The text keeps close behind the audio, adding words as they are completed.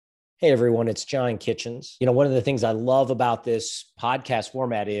Hey everyone, it's John Kitchens. One of the things I love about this podcast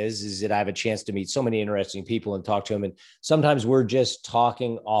format is that I have a chance to meet so many interesting people and talk to them. And sometimes we're just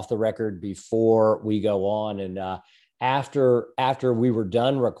talking off the record before we go on. And after we were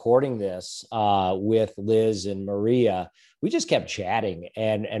done recording this with Liz and Maria, we just kept chatting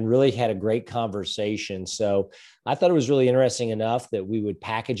and really had a great conversation. So I thought it was really interesting enough that we would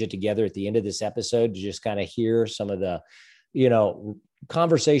package it together at the end of this episode to just kind of hear some of the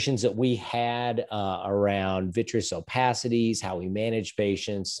conversations that we had around vitreous opacities, how we manage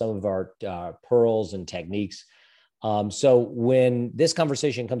patients, some of our pearls and techniques. So when this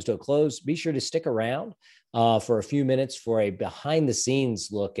conversation comes to a close, be sure to stick around for a few minutes for a behind the scenes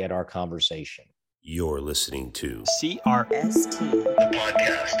look at our conversation. You're listening to CRST, the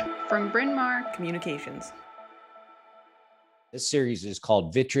podcast from Bryn Mawr Communications. This series is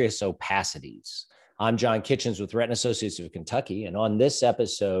called Vitreous Opacities. I'm John Kitchens with Retina Associates of Kentucky, and on this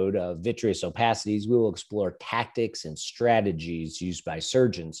episode of Vitreous Opacities, we will explore tactics and strategies used by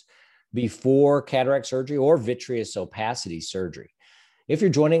surgeons before cataract surgery or vitreous opacity surgery. If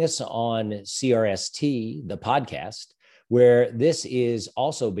you're joining us on CRST, the podcast, where this is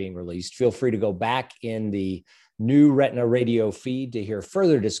also being released, feel free to go back in the new Retina Radio feed to hear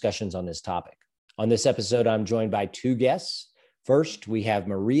further discussions on this topic. On this episode, I'm joined by two guests. First, we have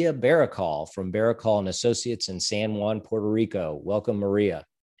Maria Baracol from Baracol and Associates in San Juan, Puerto Rico. Welcome, Maria.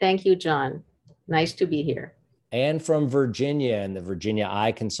 Thank you, John. Nice to be here. And from Virginia and the Virginia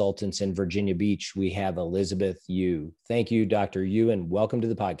Eye Consultants in Virginia Beach, we have Elizabeth Yu. Thank you, Dr. Yu, and welcome to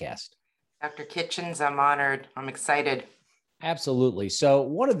the podcast. Dr. Kitchens, I'm honored. I'm excited. Absolutely. So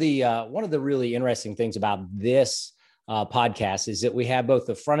one of the really interesting things about this podcast is that we have both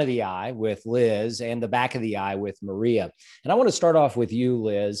the front of the eye with Liz and the back of the eye with Maria. And I want to start off with you,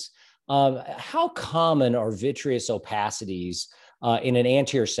 Liz. How common are vitreous opacities in an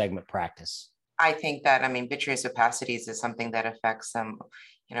anterior segment practice? I think that, vitreous opacities is something that affects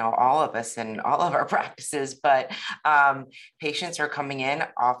all of us in all of our practices, but patients are coming in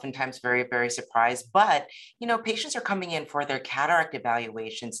oftentimes very, very surprised, but, patients are coming in for their cataract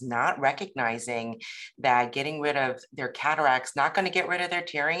evaluations, not recognizing that getting rid of their cataracts, not going to get rid of their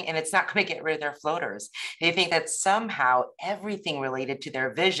tearing, and it's not going to get rid of their floaters. They think that somehow everything related to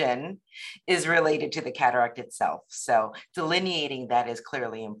their vision is related to the cataract itself. So delineating that is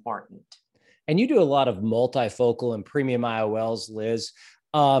clearly important. And you do a lot of multifocal and premium IOLs, Liz.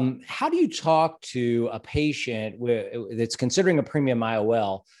 How do you talk to a patient that's considering a premium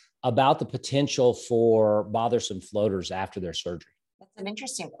IOL about the potential for bothersome floaters after their surgery? That's an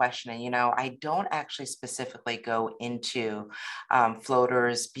interesting question. And, I don't actually specifically go into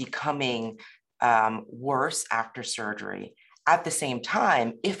floaters becoming worse after surgery. At the same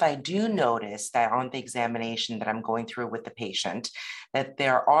time, if I do notice that on the examination that I'm going through with the patient, that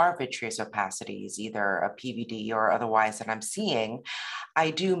there are vitreous opacities, either a PVD or otherwise that I'm seeing,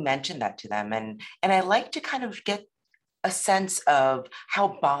 I do mention that to them. And I like to kind of get a sense of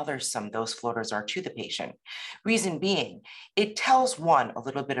how bothersome those floaters are to the patient. Reason being, it tells one a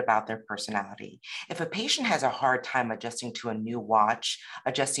little bit about their personality. If a patient has a hard time adjusting to a new watch,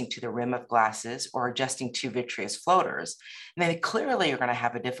 adjusting to the rim of glasses, or adjusting to vitreous floaters, then clearly you're going to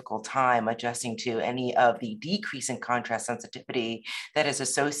have a difficult time adjusting to any of the decrease in contrast sensitivity that is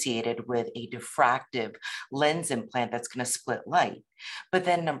associated with a diffractive lens implant that's going to split light. But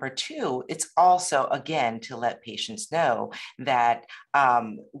then number two, it's also, again, to let patients know that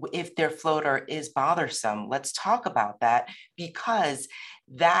if their floater is bothersome, let's talk about that, because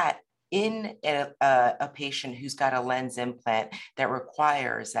that in a patient who's got a lens implant that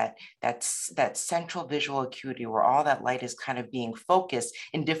requires that central visual acuity where all that light is kind of being focused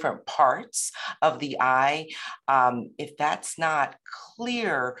in different parts of the eye, if that's not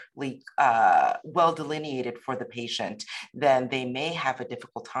clearly well delineated for the patient, then they may have a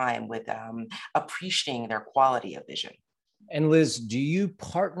difficult time with appreciating their quality of vision. And Liz, do you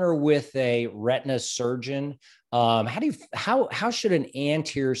partner with a retina surgeon? How should an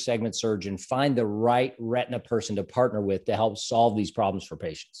anterior segment surgeon find the right retina person to partner with to help solve these problems for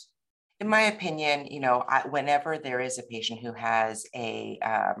patients? In my opinion, whenever there is a patient who has a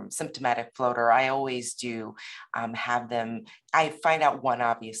symptomatic floater, I always do have them, I find out one,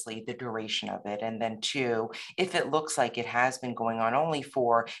 obviously, the duration of it. And then two, if it looks like it has been going on only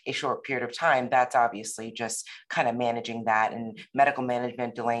for a short period of time, that's obviously just kind of managing that and medical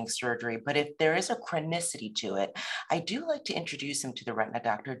management, delaying surgery. But if there is a chronicity to it, I do like to introduce them to the retina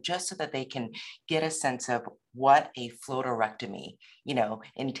doctor just so that they can get a sense of what a floaterectomy,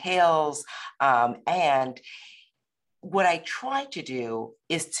 entails. And what I try to do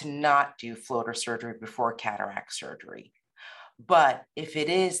is to not do floater surgery before cataract surgery. But if it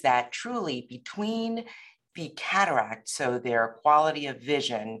is that truly between the cataract, so their quality of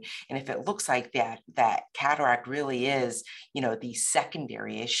vision, and if it looks like that cataract really is, the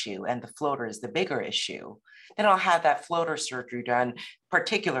secondary issue and the floater is the bigger issue, then I'll have that floater surgery done,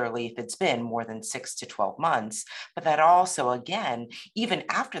 particularly if it's been more than 6 to 12 months. But that also, again, even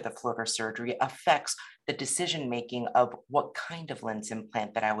after the floater surgery, affects the decision making of what kind of lens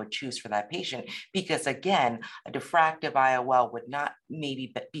implant that I would choose for that patient. Because again, a diffractive IOL would not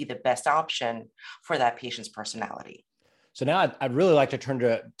maybe be the best option for that patient's personality. So now I'd really like to turn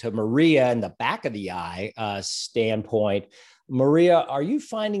to Maria in the back of the eye standpoint. Maria, are you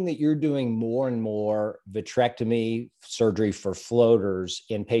finding that you're doing more and more vitrectomy surgery for floaters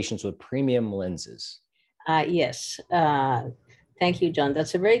in patients with premium lenses? Yes. Thank you, John.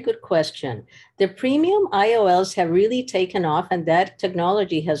 That's a very good question. The premium IOLs have really taken off, and that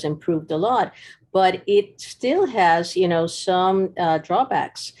technology has improved a lot, but it still has, some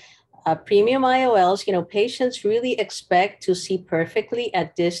drawbacks. Premium IOLs, patients really expect to see perfectly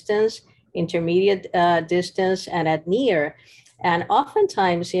at distance, intermediate distance, and at near. And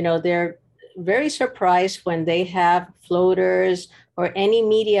oftentimes, they're very surprised when they have floaters or any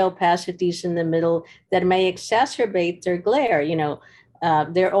media opacities in the middle that may exacerbate their glare.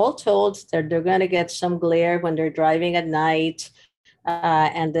 They're all told that they're going to get some glare when they're driving at night,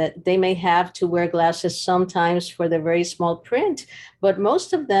 and that they may have to wear glasses sometimes for the very small print, but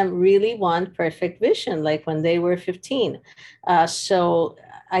most of them really want perfect vision, like when they were 15. So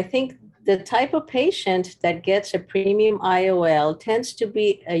I think the type of patient that gets a premium IOL tends to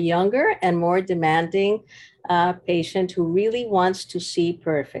be a younger and more demanding patient who really wants to see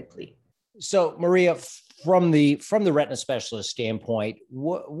perfectly. So, Maria, from the retina specialist standpoint,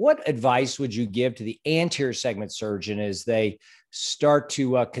 what advice would you give to the anterior segment surgeon as they start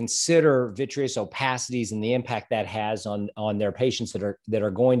to consider vitreous opacities and the impact that has on their patients that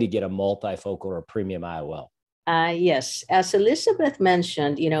are going to get a multifocal or premium IOL? Yes, as Elizabeth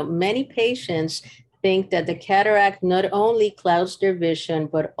mentioned, many patients think that the cataract not only clouds their vision,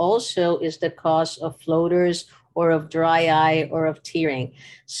 but also is the cause of floaters or of dry eye or of tearing.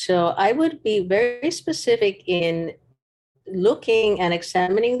 So I would be very specific in looking and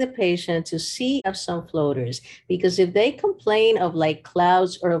examining the patient to see if some floaters, because if they complain of like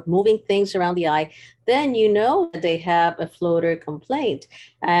clouds or of moving things around the eye, then that they have a floater complaint.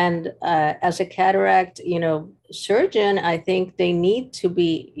 And as a cataract, surgeon, I think they need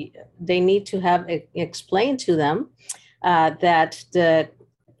to have explained to them that the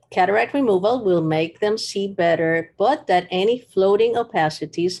cataract removal will make them see better, but that any floating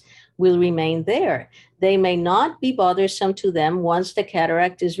opacities will remain there. They may not be bothersome to them once the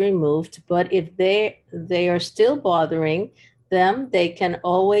cataract is removed, but if they are still bothering them, they can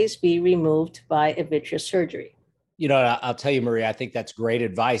always be removed by a vitreous surgery. I'll tell you, Maria, I think that's great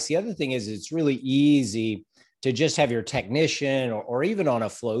advice. The other thing is it's really easy to just have your technician or even on a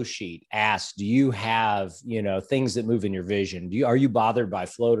flow sheet ask, do you have, things that move in your vision? Are you bothered by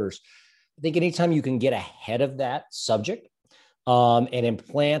floaters? I think anytime you can get ahead of that subject and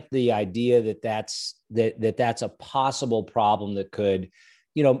implant the idea that that's a possible problem that could,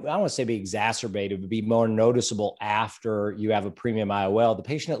 I don't want to say be exacerbated, but be more noticeable after you have a premium IOL, the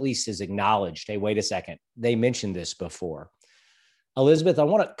patient at least is acknowledged, hey, wait a second, they mentioned this before. Elizabeth, I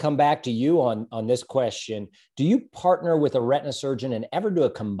want to come back to you on this question. Do you partner with a retina surgeon and ever do a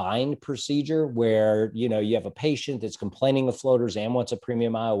combined procedure where, you have a patient that's complaining of floaters and wants a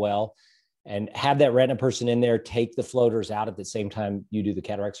premium IOL and have that retina person in there take the floaters out at the same time you do the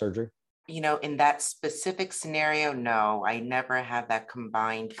cataract surgery? In that specific scenario, no, I never have that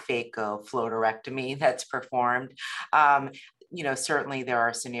combined phaco floaterectomy that's performed. Certainly there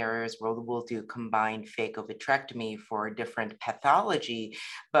are scenarios where we'll do combined phaco-vitrectomy for a different pathology,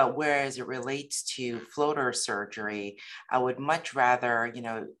 but whereas it relates to floater surgery, I would much rather,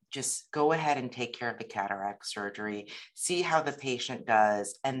 just go ahead and take care of the cataract surgery, see how the patient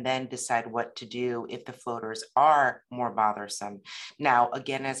does, and then decide what to do if the floaters are more bothersome. Now,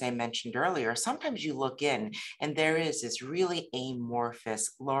 again, as I mentioned earlier, sometimes you look in and there is this really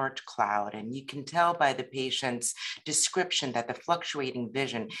amorphous large cloud, and you can tell by the patient's description that the fluctuating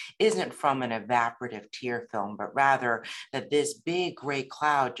vision isn't from an evaporative tear film, but rather that this big gray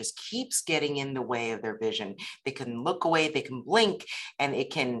cloud just keeps getting in the way of their vision. They can look away, they can blink, and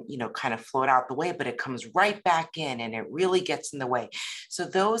it can kind of float out the way, but it comes right back in and it really gets in the way. So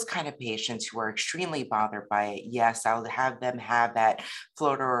those kind of patients who are extremely bothered by it, yes, I'll have them have that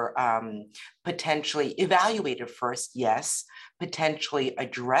floater potentially evaluated first, yes, potentially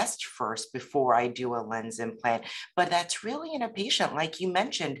addressed first before I do a lens implant. But that's really especially in a patient, like you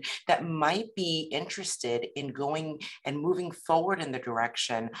mentioned, that might be interested in going and moving forward in the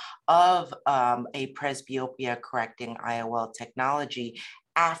direction of a presbyopia correcting IOL technology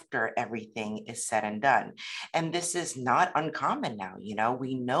after everything is said and done. And this is not uncommon now.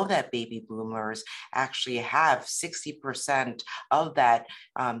 We know that baby boomers actually have 60% of that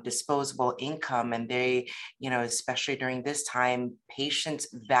disposable income. And they, especially during this time, patients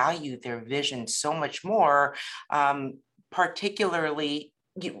value their vision so much more, particularly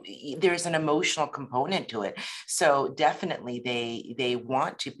there's an emotional component to it. So definitely they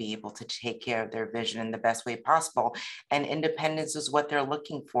want to be able to take care of their vision in the best way possible. And independence is what they're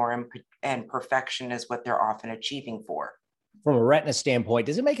looking for, and perfection is what they're often achieving for. From a retina standpoint,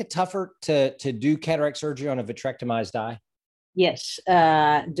 does it make it tougher to do cataract surgery on a vitrectomized eye? Yes,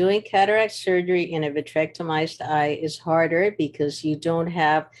 doing cataract surgery in a vitrectomized eye is harder because you don't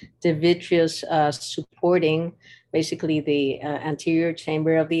have the vitreous supporting basically the anterior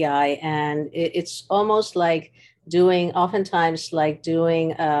chamber of the eye. And it's almost like oftentimes like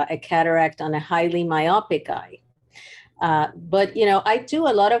doing a cataract on a highly myopic eye. But, I do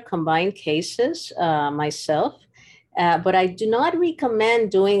a lot of combined cases myself. But I do not recommend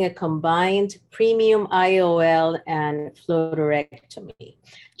doing a combined premium IOL and fluotorectomy,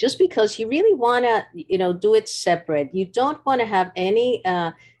 just because you really want to, do it separate. You don't want to have any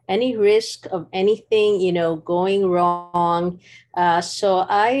risk of anything, going wrong. So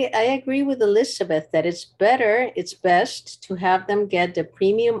I agree with Elizabeth that it's best to have them get the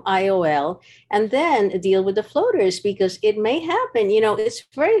premium IOL and then deal with the floaters, because it may happen, it's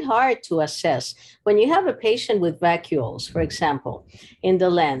very hard to assess. When you have a patient with vacuoles, for example, in the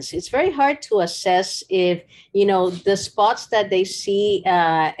lens, it's very hard to assess if, the spots that they see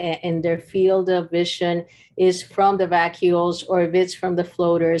in their field of vision is from the vacuoles or if it's from the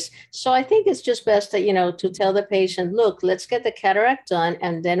floaters. So I think it's just best that, to tell the patient, look, let's get the cataract done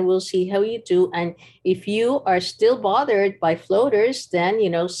and then we'll see how you do. And if you are still bothered by floaters, then,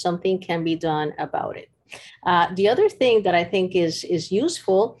 something can be done about it. The other thing that I think is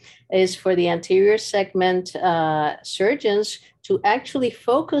useful is for the anterior segment surgeons to actually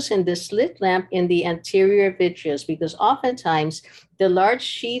focus in the slit lamp in the anterior vitreous, because oftentimes the large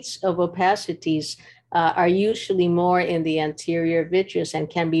sheets of opacities are usually more in the anterior vitreous and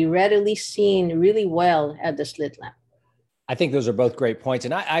can be readily seen really well at the slit lamp. I think those are both great points.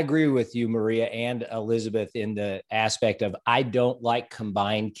 And I agree with you, Maria and Elizabeth, in the aspect of I don't like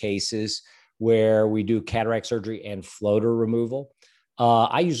combined cases where we do cataract surgery and floater removal.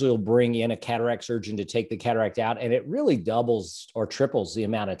 I usually will bring in a cataract surgeon to take the cataract out, and it really doubles or triples the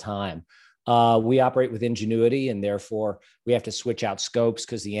amount of time. We operate with Ingenuity, and therefore we have to switch out scopes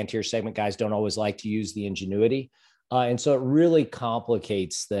because the anterior segment guys don't always like to use the Ingenuity. And so it really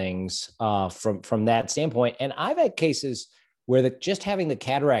complicates things from that standpoint. And I've had cases where just having the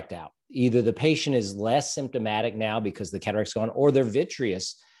cataract out, either the patient is less symptomatic now because the cataract's gone, or their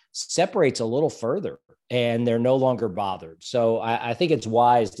vitreous separates a little further and they're no longer bothered. So I think it's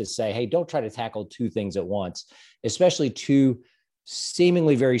wise to say, hey, don't try to tackle two things at once, especially two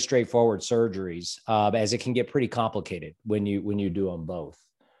seemingly very straightforward surgeries, as it can get pretty complicated when you do them both.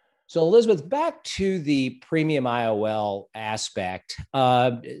 So Elizabeth, back to the premium IOL aspect,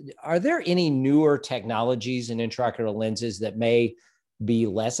 are there any newer technologies in intraocular lenses that may be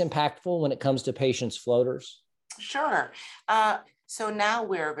less impactful when it comes to patients' floaters? Sure. So now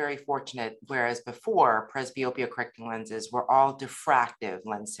we're very fortunate, whereas before presbyopia correcting lenses were all diffractive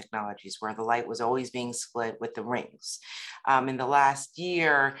lens technologies where the light was always being split with the rings. In the last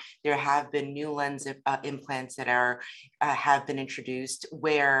year, there have been new lens implants that have been introduced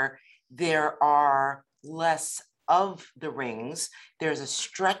where there are less of the rings, there's a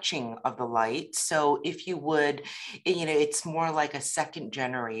stretching of the light. So if you would, it's more like a second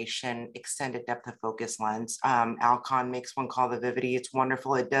generation extended depth of focus lens. Alcon makes one called the Vivity. It's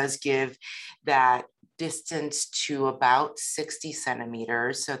wonderful. It does give that distance to about 60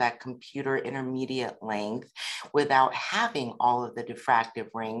 centimeters, so that computer intermediate length, without having all of the diffractive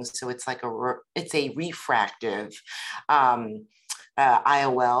rings. So it's like it's a refractive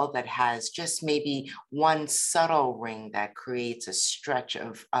IOL that has just maybe one subtle ring that creates a stretch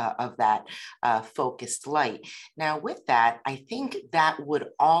of that focused light. Now with that, I think that would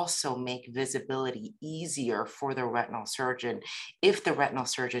also make visibility easier for the retinal surgeon if the retinal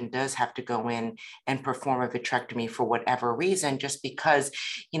surgeon does have to go in and perform a vitrectomy for whatever reason, just because,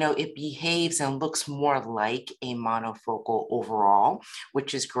 it behaves and looks more like a monofocal overall,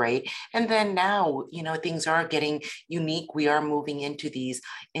 which is great. And then now, things are getting unique. We are moving moving into these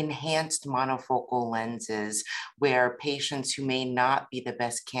enhanced monofocal lenses where patients who may not be the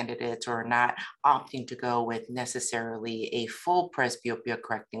best candidates or not opting to go with necessarily a full presbyopia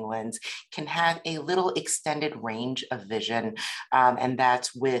correcting lens can have a little extended range of vision. And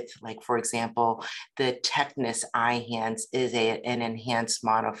that's with, like, for example, the Tecnis Eyhance is an enhanced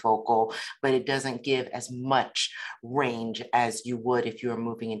monofocal, but it doesn't give as much range as you would if you were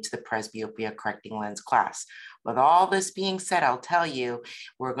moving into the presbyopia correcting lens class. With all this being said, I'll tell you,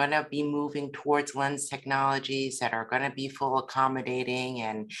 we're going to be moving towards lens technologies that are going to be full accommodating,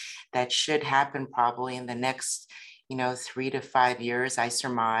 and that should happen probably in the next 3 to 5 years, I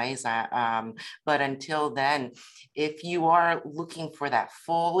surmise. But until then, if you are looking for that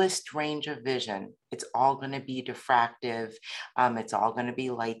fullest range of vision, it's all going to be diffractive. It's all going to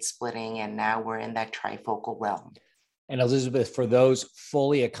be light splitting. And now we're in that trifocal realm. And Elizabeth, for those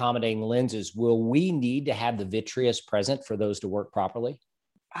fully accommodating lenses, will we need to have the vitreous present for those to work properly?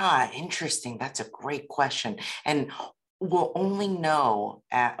 Interesting. That's a great question. And we'll only know,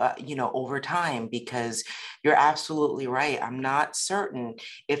 over time, because you're absolutely right. I'm not certain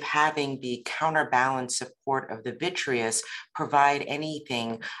if having the counterbalance support of the vitreous provide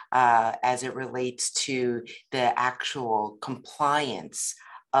anything as it relates to the actual compliance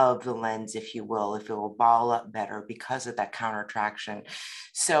of the lens, if you will, if it will ball up better because of that counter traction.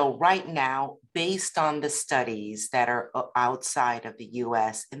 So right now, based on the studies that are outside of the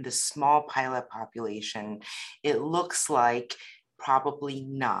US in the small pilot population, it looks like probably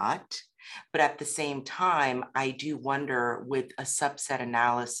not. But at the same time, I do wonder with a subset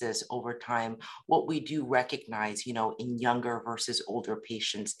analysis over time, what we do recognize, in younger versus older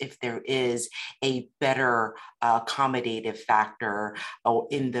patients, if there is a better accommodative factor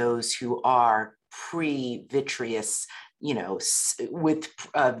in those who are pre-vitreous, with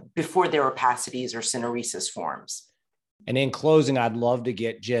before their opacities or syneresis forms. And in closing, I'd love to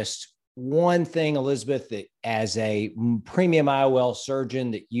get just one thing, Elizabeth, that as a premium IOL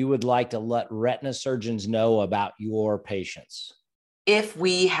surgeon that you would like to let retina surgeons know about your patients. If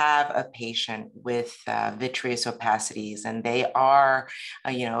we have a patient with vitreous opacities and they are,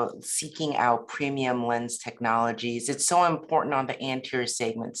 seeking out premium lens technologies, it's so important on the anterior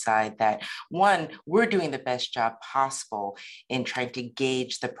segment side that, one, we're doing the best job possible in trying to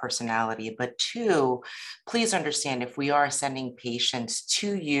gauge the personality. But two, please understand, if we are sending patients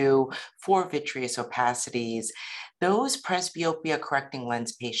to you for vitreous opacities, those presbyopia correcting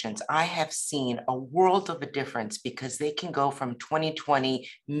lens patients, I have seen a world of a difference because they can go from 2020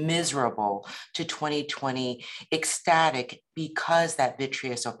 miserable to 2020 ecstatic because that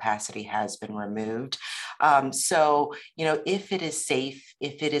vitreous opacity has been removed. So, if it is safe,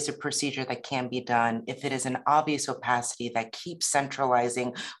 if it is a procedure that can be done, if it is an obvious opacity that keeps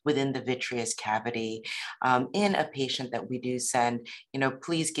centralizing within the vitreous cavity in a patient that we do send,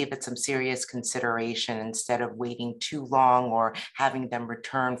 please give it some serious consideration instead of waiting too long or having them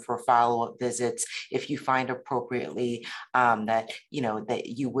return for follow-up visits if you find appropriately that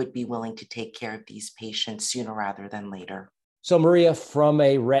you would be willing to take care of these patients sooner rather than later. So Maria, from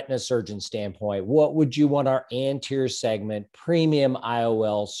a retina surgeon standpoint, what would you want our anterior segment premium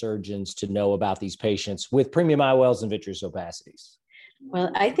IOL surgeons to know about these patients with premium IOLs and vitreous opacities?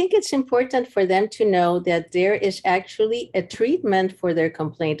 Well, I think it's important for them to know that there is actually a treatment for their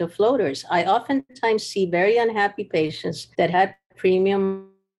complaint of floaters. I oftentimes see very unhappy patients that had premium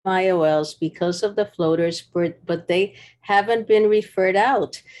IOLs because of the floaters, but they haven't been referred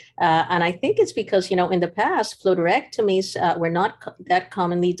out. And I think it's because, in the past, floaterectomies were not that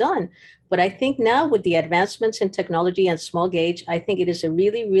commonly done. But I think now with the advancements in technology and small gauge, I think it is a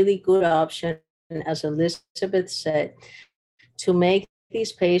really, really good option, as Elizabeth said, to make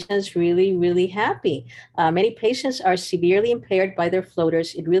these patients really, really happy. Many patients are severely impaired by their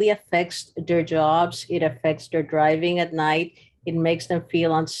floaters. It really affects their jobs. It affects their driving at night. It makes them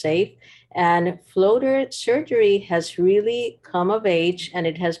feel unsafe. And floater surgery has really come of age, and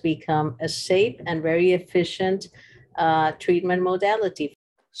it has become a safe and very efficient treatment modality.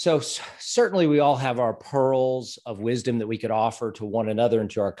 So certainly we all have our pearls of wisdom that we could offer to one another and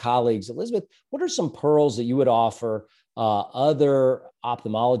to our colleagues. Elizabeth, what are some pearls that you would offer other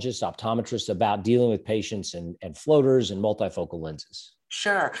ophthalmologists, optometrists about dealing with patients and floaters and multifocal lenses?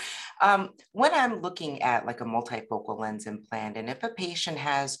 Sure. When I'm looking at like a multifocal lens implant, and if a patient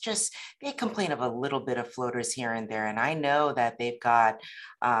has they complain of a little bit of floaters here and there, and I know that they've got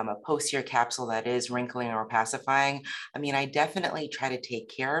a posterior capsule that is wrinkling or opacifying, I definitely try to take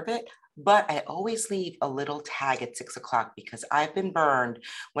care of it. but I always leave a little tag at 6 o'clock because I've been burned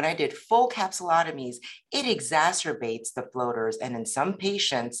when I did full capsulotomies. It exacerbates the floaters. And in some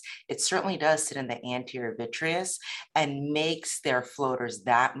patients, it certainly does sit in the anterior vitreous and makes their floaters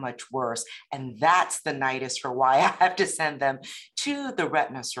that much worse. And that's the nidus for why I have to send them to the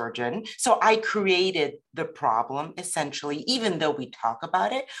retina surgeon. So I created the problem essentially. Even though we talk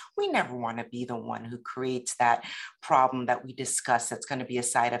about it, we never want to be the one who creates that problem that we discuss that's going to be a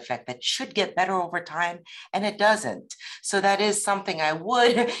side effect that should get better over time, and it doesn't. So that is something I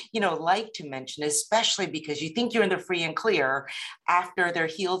would, like to mention, especially because you think you're in the free and clear after they're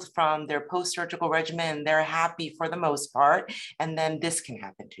healed from their post-surgical regimen, they're happy for the most part, and then this can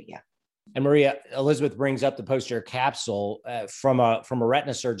happen to you. And Maria, Elizabeth brings up the posterior capsule from a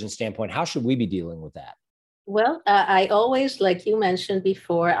retina surgeon standpoint. How should we be dealing with that? Well, I always, like you mentioned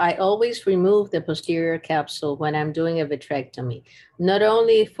before, I always remove the posterior capsule when I'm doing a vitrectomy, not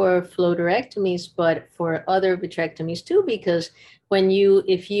only for floaterectomies, but for other vitrectomies too, because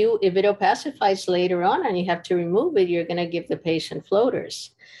if it opacifies later on and you have to remove it, you're going to give the patient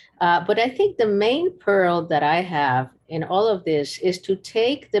floaters. But I think the main pearl that I have in all of this is to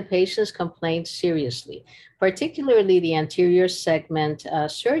take the patient's complaints seriously, particularly the anterior segment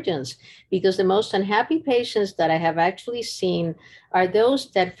surgeons, because the most unhappy patients that I have actually seen are those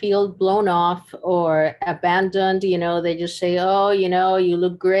that feel blown off or abandoned. They just say, oh, you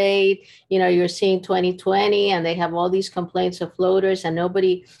look great. You're seeing 20/20, and they have all these complaints of floaters, and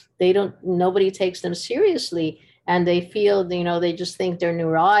nobody takes them seriously. And they feel, they just think they're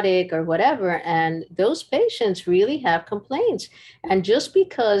neurotic or whatever. And those patients really have complaints. And just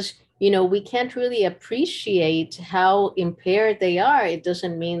because, we can't really appreciate how impaired they are, it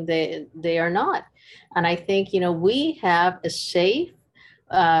doesn't mean they are not. And I think, we have a safe,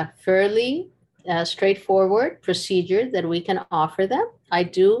 fairly straightforward procedure that we can offer them. I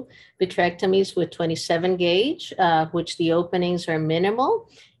do vitrectomies with 27 gauge, which the openings are minimal.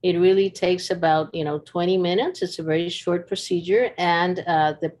 It really takes about 20 minutes. It's a very short procedure, and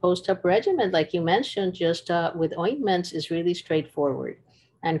the post-op regimen, like you mentioned, just with ointments, is really straightforward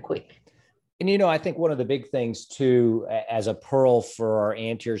and quick. And I think one of the big things too, as a pearl for our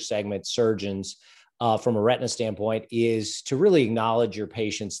anterior segment surgeons, from a retina standpoint, is to really acknowledge your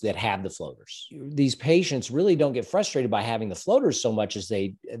patients that have the floaters. These patients really don't get frustrated by having the floaters so much as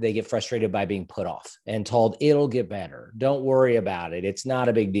they get frustrated by being put off and told it'll get better. Don't worry about it. It's not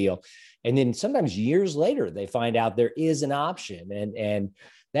a big deal. And then sometimes years later, they find out there is an option, and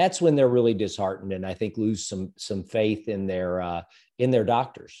that's when they're really disheartened, and I think lose some faith in their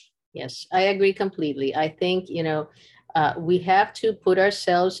doctors. Yes, I agree completely. I think, we have to put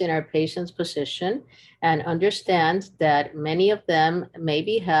ourselves in our patient's position and understand that many of them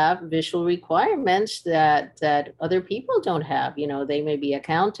maybe have visual requirements that other people don't have. They may be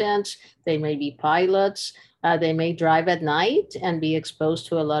accountants, they may be pilots, they may drive at night and be exposed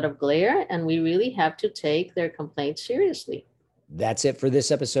to a lot of glare, and we really have to take their complaints seriously. That's it for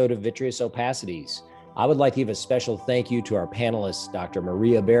this episode of Vitreous Opacities. I would like to give a special thank you to our panelists, Dr.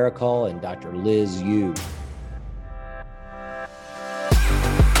 Maria Baracol and Dr. Liz Yu.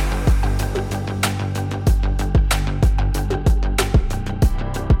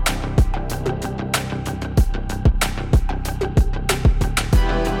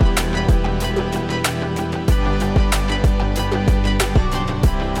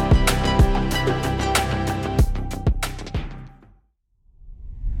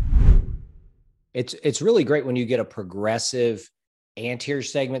 It's really great when you get a progressive anterior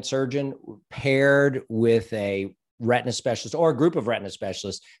segment surgeon paired with a retina specialist or a group of retina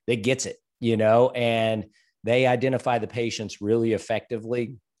specialists that gets it, and they identify the patients really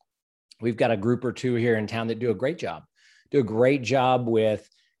effectively. We've got a group or two here in town that do a great job with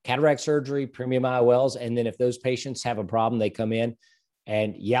cataract surgery, premium IOLs. And then if those patients have a problem, they come in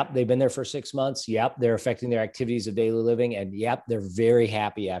and they've been there for 6 months. They're affecting their activities of daily living. And they're very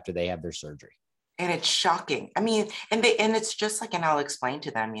happy after they have their surgery. And it's shocking. I mean, and it's just like, and I'll explain to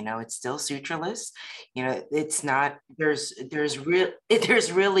them, it's still sutureless. It's not, there's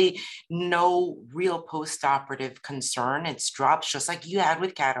really no real post-operative concern. It's drops just like you had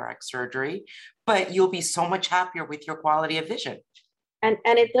with cataract surgery, but you'll be so much happier with your quality of vision. And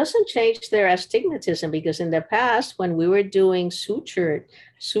it doesn't change their astigmatism, because in the past, when we were doing suture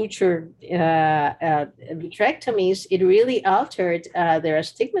vitrectomies, it really altered their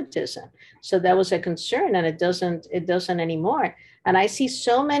astigmatism. So that was a concern, and it doesn't anymore. And I see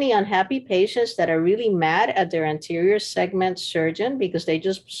so many unhappy patients that are really mad at their anterior segment surgeon because they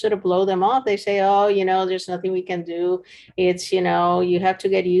just sort of blow them off. They say, oh, there's nothing we can do. It's, you have to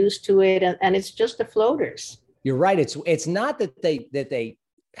get used to it. And it's just the floaters. You're right. It's not that they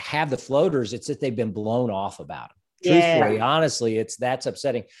have the floaters, it's that they've been blown off about them. Yeah. Truthfully, honestly, that's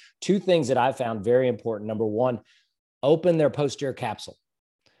upsetting. Two things that I found very important. Number one, open their posterior capsule.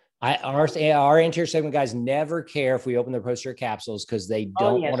 Our anterior segment guys never care if we open their posterior capsules because they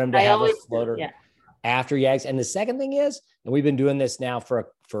don't want them to have a floater after YAGs. And the second thing is, and we've been doing this now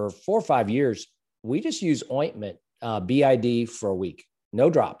for 4 or 5 years, we just use ointment, BID for a week, no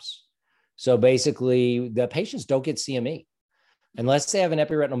drops. So basically the patients don't get CME unless they have an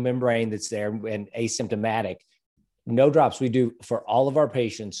epiretinal membrane that's there and asymptomatic. No drops. We do for all of our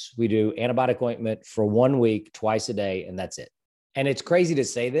patients, we do antibiotic ointment for 1 week, twice a day, and that's it. And it's crazy to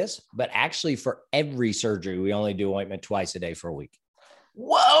say this, but actually for every surgery, we only do ointment twice a day for a week.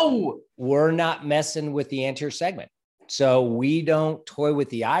 Whoa. We're not messing with the anterior segment. So we don't toy with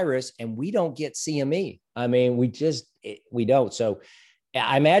the iris and we don't get CME. I mean, we don't. So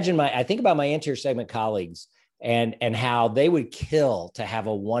I think about my anterior segment colleagues and how they would kill to have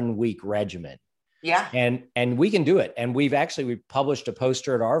a 1 week regimen. Yeah. And we can do it. And we published a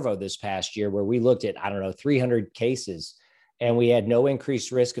poster at ARVO this past year where we looked at, 300 cases and we had no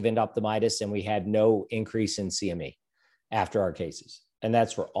increased risk of endophthalmitis and we had no increase in CME after our cases. And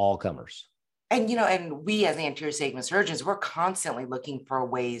that's for all comers. And, and we as anterior segment surgeons, we're constantly looking for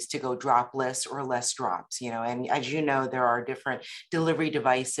ways to go dropless or less drops, and as you know, there are different delivery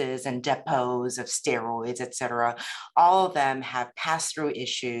devices and depots of steroids, et cetera. All of them have pass-through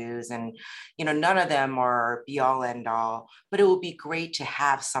issues and, none of them are be all end all, but it would be great to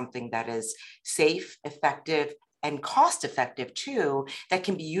have something that is safe, effective, and cost effective too, that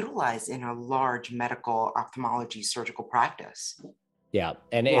can be utilized in a large medical ophthalmology surgical practice. Yeah.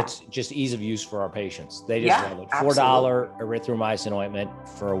 And it's just ease of use for our patients. They just love it. $4 erythromycin ointment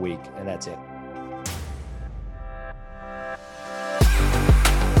for a week, and that's it.